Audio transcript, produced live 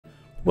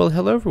Well,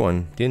 hello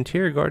everyone, the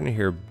Interior Gardener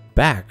here,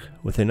 back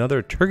with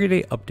another Turkey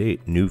Day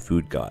Update new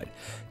food guide.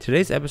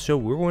 Today's episode,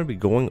 we're going to be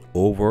going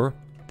over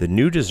the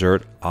new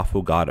dessert,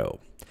 Affogato.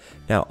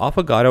 Now,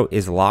 Affogato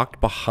is locked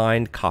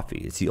behind coffee.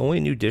 It's the only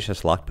new dish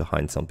that's locked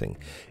behind something.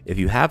 If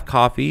you have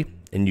coffee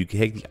and you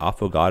take the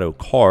Affogato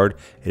card,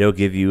 it'll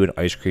give you an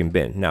ice cream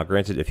bin. Now,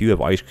 granted, if you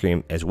have ice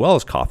cream as well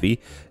as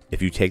coffee,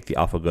 if you take the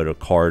Affogato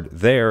card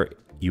there,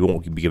 you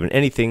won't be given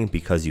anything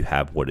because you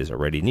have what is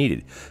already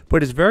needed.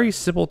 But it's very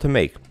simple to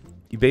make.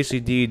 You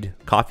basically need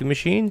a coffee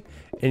machine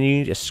and you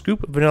need a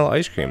scoop of vanilla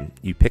ice cream.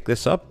 You pick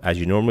this up as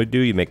you normally do.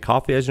 You make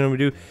coffee as you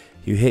normally do.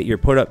 You hit your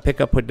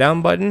pick up, put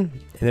down button,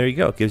 and there you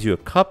go. It gives you a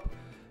cup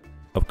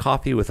of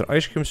coffee with an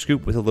ice cream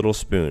scoop with a little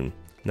spoon.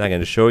 Now I'm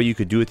going to show you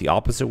could do it the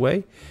opposite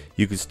way.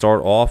 You could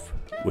start off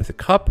with a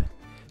cup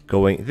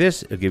going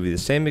this. It'll give you the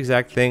same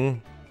exact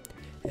thing.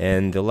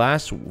 And the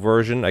last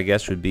version, I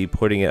guess, would be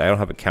putting it, I don't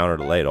have a counter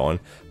to lay it on,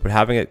 but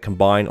having it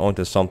combined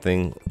onto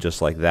something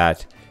just like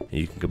that. And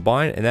you can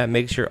combine, and that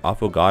makes your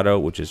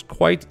Affogato, which is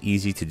quite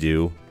easy to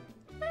do.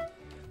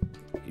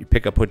 You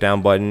pick up, put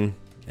down button,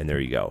 and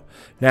there you go.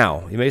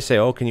 Now, you may say,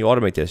 oh, can you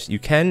automate this? You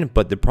can,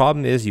 but the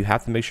problem is you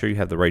have to make sure you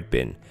have the right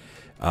bin.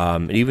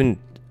 And even,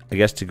 I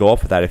guess, to go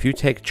off with that, if you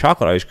take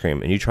chocolate ice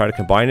cream and you try to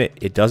combine it,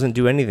 it doesn't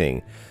do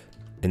anything.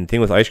 And the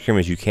thing with ice cream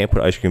is you can't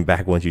put ice cream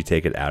back once you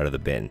take it out of the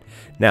bin.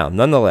 Now,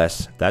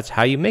 nonetheless, that's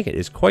how you make it.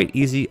 It's quite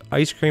easy.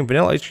 Ice cream,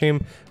 vanilla ice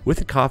cream with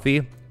the coffee.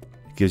 It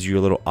gives you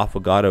a little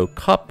Affogato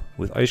cup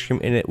with ice cream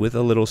in it with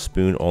a little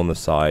spoon on the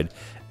side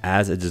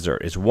as a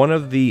dessert. It's one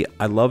of the,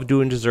 I love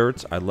doing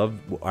desserts. I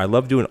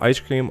love doing ice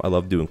cream. I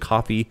love doing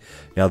coffee.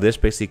 Now, this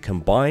basically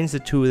combines the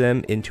two of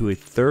them into a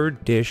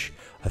third dish,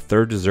 a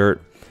third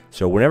dessert.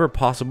 So whenever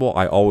possible,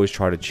 I always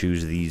try to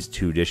choose these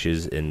two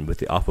dishes. And with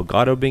the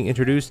Affogato being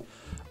introduced,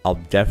 I'll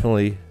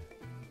definitely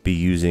be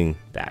using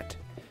that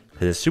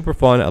because it's super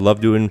fun. I love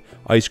doing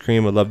ice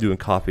cream. I love doing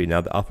coffee.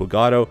 Now the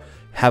Affogato,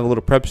 have a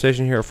little prep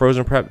station here, a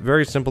frozen prep,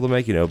 very simple to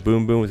make. You know,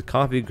 boom, boom with the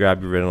coffee.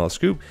 Grab your vanilla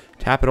scoop,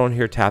 tap it on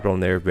here, tap it on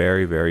there.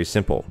 Very, very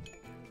simple.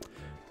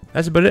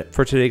 That's about it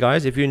for today,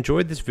 guys. If you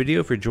enjoyed this video,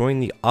 if you're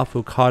enjoying the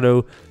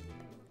Affogato,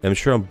 I'm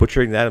sure I'm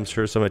butchering that. I'm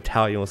sure some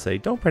Italian will say,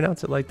 "Don't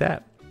pronounce it like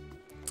that."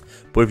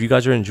 But if you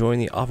guys are enjoying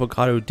the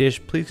Affogato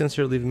dish, please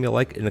consider leaving me a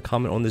like and a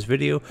comment on this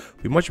video.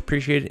 We much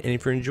appreciate it. And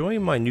if you're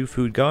enjoying my new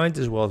food guides,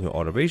 as well as my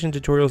automation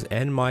tutorials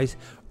and my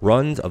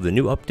runs of the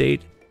new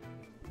update,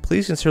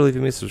 please consider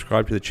leaving me a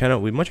subscribe to the channel.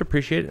 We much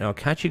appreciate it. And I'll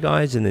catch you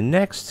guys in the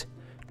next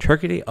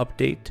Turkey Day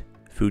Update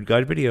food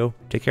guide video.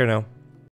 Take care now.